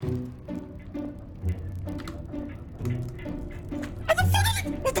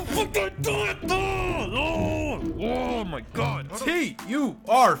Oh my god.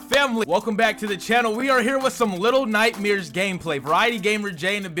 TUR family, welcome back to the channel. We are here with some Little Nightmares gameplay. Variety Gamer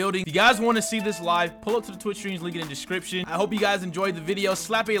Jay in the building. If you guys want to see this live, pull up to the Twitch streams, link in the description. I hope you guys enjoyed the video.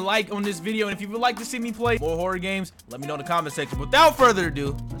 Slap a like on this video, and if you would like to see me play more horror games, let me know in the comment section. Without further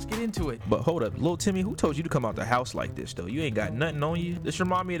ado, let's get into it. But hold up, little Timmy, who told you to come out the house like this though? You ain't got nothing on you. This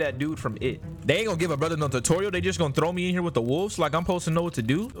remind me of that dude from It. They ain't gonna give a brother no tutorial. They just gonna throw me in here with the wolves like I'm supposed to know what to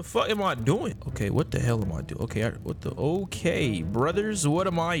do. The fuck am I doing? Okay, what the hell am I doing? Okay, okay, brothers, what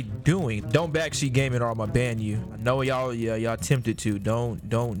am I doing? Don't backseat gaming or I'm gonna ban you. I know y'all tempted to.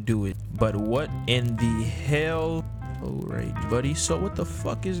 Don't do it. But what in the hell? All right, buddy. So what the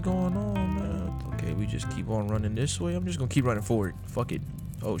fuck is going on, man? Okay, we just keep on running this way. I'm just gonna keep running forward. Fuck it.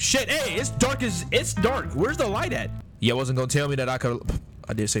 Oh shit! Hey, it's dark. Where's the light at? Yeah, wasn't gonna tell me that I could.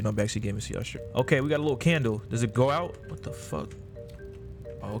 I did say no backseat gaming. See y'all sure. Okay, we got a little candle. Does it go out? What the fuck?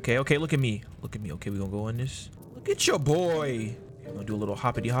 Okay, look at me. Okay, we gonna go in this. Look at your boy. I'm gonna do a little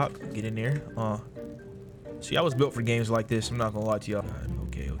hoppity hop. Get in there. See, I was built for games like this. I'm not gonna lie to y'all.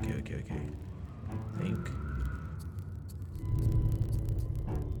 Okay. Think.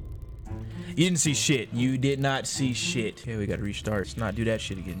 You didn't see shit. You did not see shit. Okay, we gotta restart. Let's not do that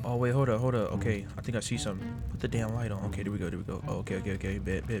shit again. Oh wait, hold up. Okay, I think I see something. Put the damn light on. Okay, there we go. Oh, okay.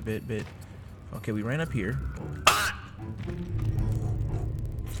 Bit. Okay, we ran up here.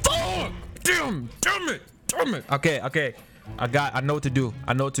 Fuck! Damn it! Okay. I know what to do.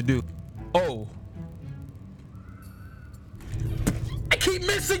 Oh. I keep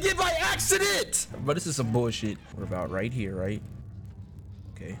missing it by accident! But this is some bullshit. We're about right here, right?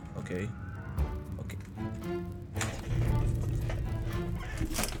 Okay.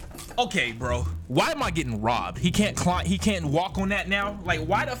 Okay, bro. Why am I getting robbed? He can't climb. He can't walk on that now. Like,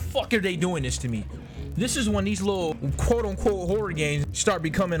 why the fuck are they doing this to me? This is when these little quote-unquote horror games start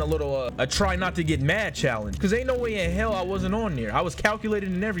becoming a little a try not to get mad challenge. Because ain't no way in hell I wasn't on there. I was calculated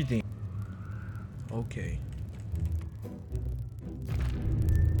and everything. Okay.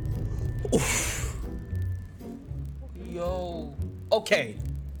 Oof. Yo. Okay.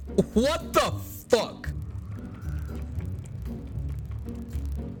 What the fuck?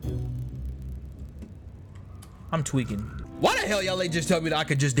 I'm tweaking. Why the hell y'all ain't just tell me that I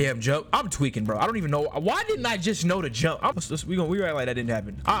could just damn jump? I'm tweaking, bro. I don't even know. Why didn't I just know to jump? We act like that didn't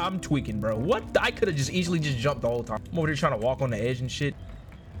happen. I'm tweaking, bro. What? I could have just easily just jumped the whole time. I'm over here trying to walk on the edge and shit.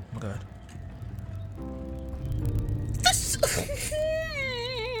 Oh my god.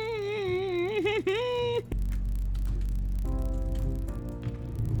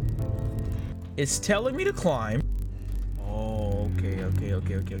 It's telling me to climb. Oh,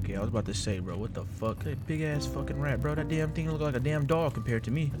 okay. I was about to say, bro, what the fuck? That big ass fucking rat, bro. That damn thing look like a damn dog compared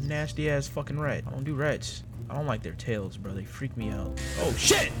to me. A nasty ass fucking rat. I don't do rats. I don't like their tails, bro. They freak me out. Oh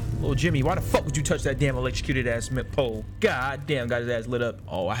shit! Little Jimmy, why the fuck would you touch that damn electrocuted ass pole? God damn, got his ass lit up.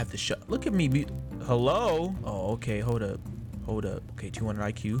 Oh, I have to shut. Look at me. Hello? Oh, okay. Hold up. Okay,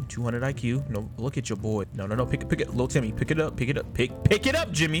 200 IQ. No, look at your boy. No. Pick it. Little Timmy, pick it up. Pick it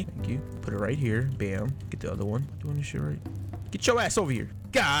up, Jimmy. Thank you. Put it right here. Bam. Get the other one. Doing this shit right. Get your ass over here.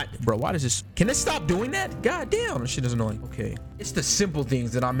 God, bro, why does this? Can it stop doing that? God damn, this shit is annoying. Okay, it's the simple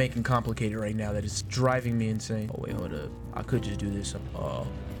things that I'm making complicated right now that is driving me insane. Oh wait, hold up. I could just do this. Oh,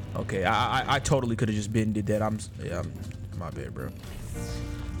 okay. I totally could have just been did that. I'm my bad, bro.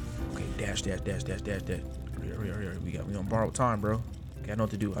 Okay, dash. Hurry. We gonna borrow time, bro. Okay, I know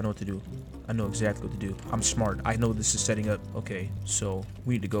what to do. I know exactly what to do. I'm smart. I know this is setting up. Okay, so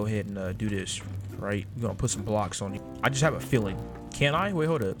we need to go ahead and do this, right? We're gonna put some blocks on you. I just have a feeling. Can I? Wait,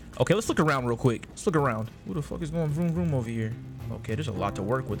 hold up. Okay, let's look around real quick. Let's look around. Who the fuck is going vroom vroom over here? Okay, there's a lot to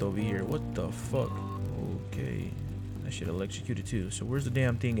work with over here. What the fuck? Okay. That shit electrocuted too. So where's the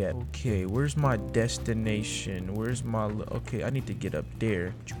damn thing at? Okay, where's my destination? Where's my... Okay, I need to get up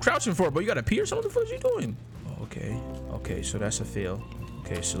there. What you crouching for, bro? You gotta pee or something? What the fuck are you doing? Okay, so that's a fail.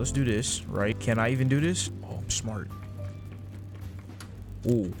 Okay, so let's do this, right? Can I even do this? Oh, I'm smart.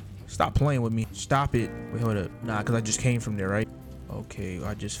 Ooh, stop playing with me. Stop it. Wait, hold up. Nah, because I just came from there, right? Okay,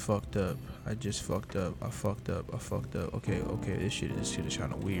 I just fucked up. I fucked up. Okay, this shit is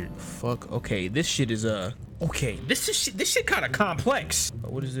kind of weird. Fuck. Okay, this shit is okay, this shit kind of complex.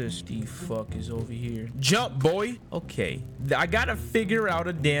 What is this? The fuck is over here? Jump, boy. Okay, I gotta figure out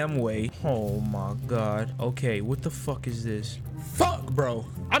a damn way. Oh my god. Okay, what the fuck is this? Fuck, bro.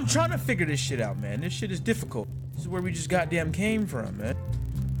 I'm trying to figure this shit out, man. This shit is difficult. This is where we just goddamn came from, man.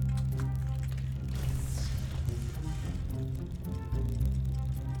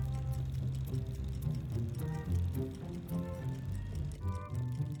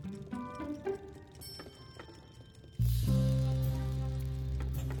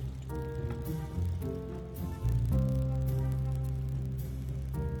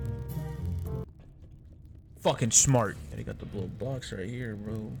 Fucking smart. Yeah, they got the blue blocks right here,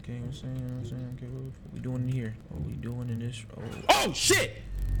 bro. Okay, I'm saying, okay, what we doing in here? What we doing in this? Oh shit!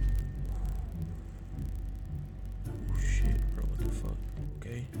 Oh shit, bro. What the fuck?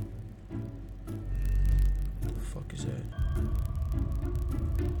 Okay. What the fuck is that?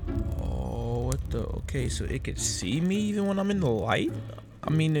 Oh, what the? Okay, so it could see me even when I'm in the light? I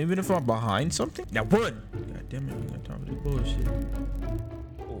mean, even if I'm behind something? Now run! God damn it, we got time for this bullshit.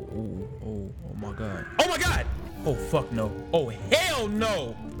 Oh my god. Oh my god! Oh fuck no. Oh hell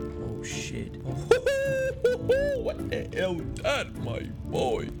no! Oh shit. Oh, what the hell that, my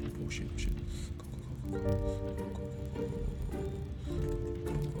boy? Oh shit, oh shit. Go.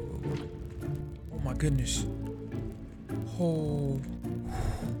 Oh my goodness. Oh.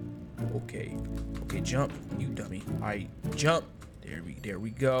 Okay. Okay, jump. You dummy. Alright, jump. There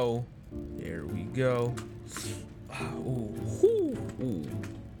we go. There we go. Ooh. Ooh.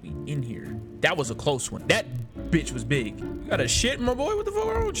 We in here. That was a close one. That bitch was big. You got a shit, my boy? What the fuck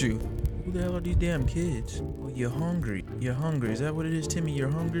wrong with you? Who the hell are these damn kids? Oh, you're hungry. You're hungry. Is that what it is, Timmy? You're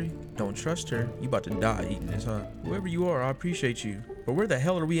hungry? Don't trust her. You about to die eating this, huh? Whoever you are, I appreciate you. But where the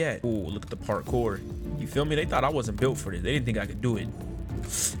hell are we at? Oh, look at the parkour. You feel me? They thought I wasn't built for this. They didn't think I could do it.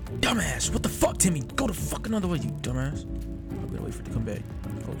 Dumbass. What the fuck, Timmy? Go the fuck another way, you dumbass. I'm gonna wait for it to come back.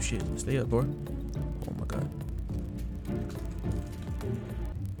 Oh, shit. Stay up, boy. Oh, my God.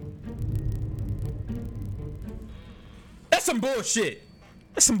 That's some bullshit.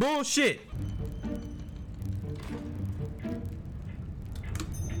 That's some bullshit.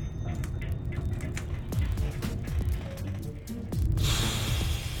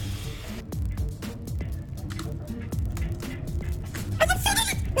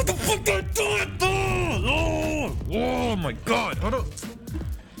 What the fuck did I do it? Oh my god. Hold up.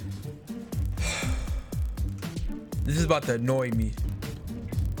 This is about to annoy me.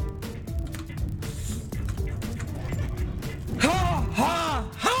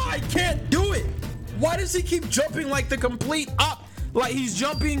 I can't do it. Why does he keep jumping like the complete up? Like he's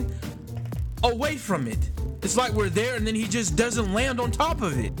jumping away from it. It's like we're there and then he just doesn't land on top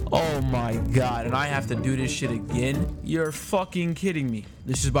of it. Oh my god, and I have to do this shit again? You're fucking kidding me.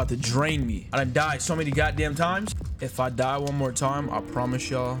 This is about to drain me. I done died so many goddamn times. If I die one more time, I promise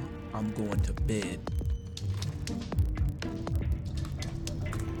y'all, I'm going to bed.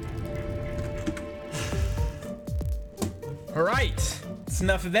 All right, it's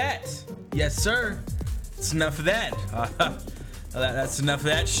enough of that. Yes, sir. It's enough of that. That's enough of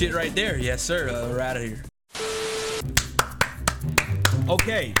that shit right there. Yes, sir. We're out of here.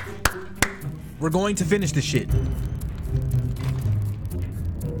 Okay, we're going to finish this shit.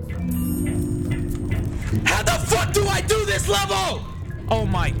 How the fuck do I do this level? Oh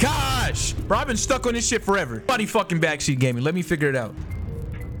my gosh, bro, I've been stuck on this shit forever. Buddy fucking backseat gaming. Let me figure it out.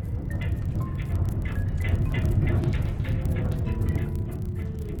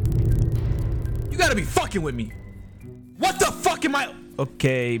 You gotta be fucking with me. What the fuck am I?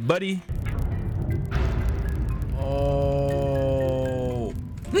 Okay, buddy. Oh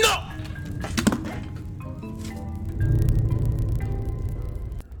no!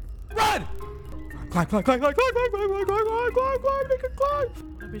 Run! Climb, climb, climb, climb, climb, climb, climb, climb, climb, climb, climb, climb, nigga, climb.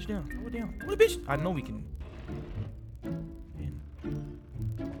 Put that bitch down. Put it down. Put the bitch. I know we can. Man.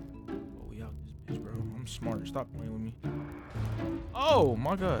 Oh, we out this bitch, bro. I'm smart. Stop playing with me. Oh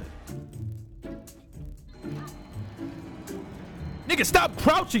my god. Nigga, stop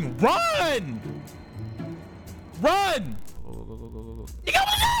crouching. Run! Run! Go, go, go, go, go, go. Nigga,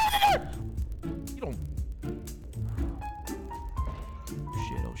 you don't. Oh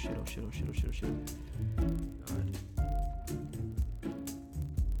shit, oh shit, oh shit, oh shit, oh shit, oh shit. God.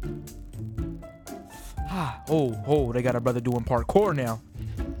 Ah, oh, they got a brother doing parkour now.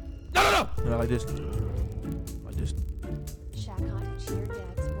 No, no, no! No, like this. Like this.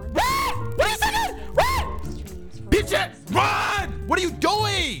 What is that? Run! Bitch, run! What are you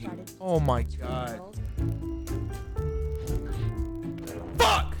doing? Oh my god.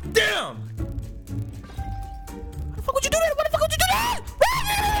 Fuck! Damn! Why the fuck would you do that? Why the fuck would you do that?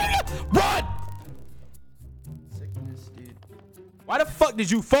 Run! Sickness, dude. Why the fuck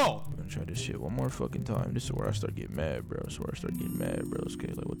did you fall? I'm gonna try this shit one more fucking time. This is where I start getting mad, bro. This is where I start getting mad, bro.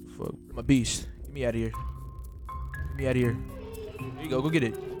 Okay, like what the fuck? I'm a beast. Get me out of here. Get me out of here. There you go. Go get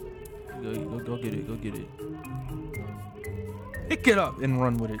it. Go get it. Go get it. Pick it up and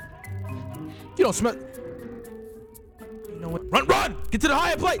run with it. You don't smell. You know what? Run, run! Get to the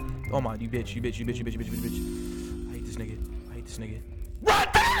higher plate! Oh my, you bitch, you bitch, you bitch, you bitch, you bitch, you bitch, you bitch. I hate this nigga. I hate this nigga. Run!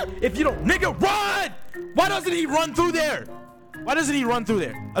 If you don't, nigga, run! Why doesn't he run through there? Why doesn't he run through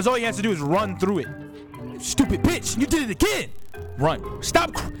there? That's all he has to do is run through it. You stupid bitch, you did it again. Run.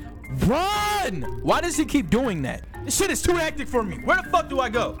 Stop. Run! Why does he keep doing that? This shit is too hectic for me. Where the fuck do I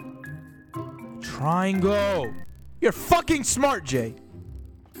go? Triangle. You're fucking smart, Jay.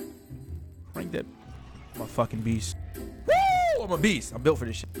 Crank that. I'm a fucking beast. Woo! I'm a beast. I'm built for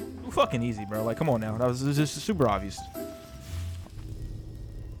this shit. Too fucking easy, bro. Like, come on now. That was just super obvious.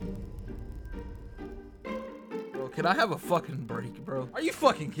 Bro, can I have a fucking break, bro? Are you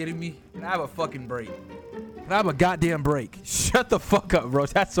fucking kidding me? Can I have a fucking break? Can I have a goddamn break? Shut the fuck up, bro.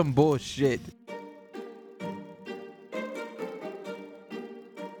 That's some bullshit.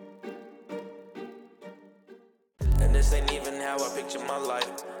 And this ain't even how I picture my life.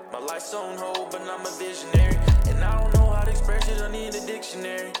 My life's on hold, but I'm a visionary. And I don't know how to express it, I need a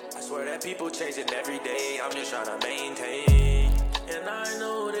dictionary. I swear that people changing every day, I'm just trying to maintain. And I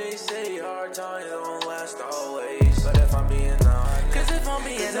know they say hard times don't last always, but if I'm being honest,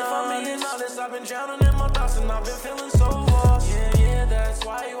 I've been drowning in my thoughts and I've been feeling so low.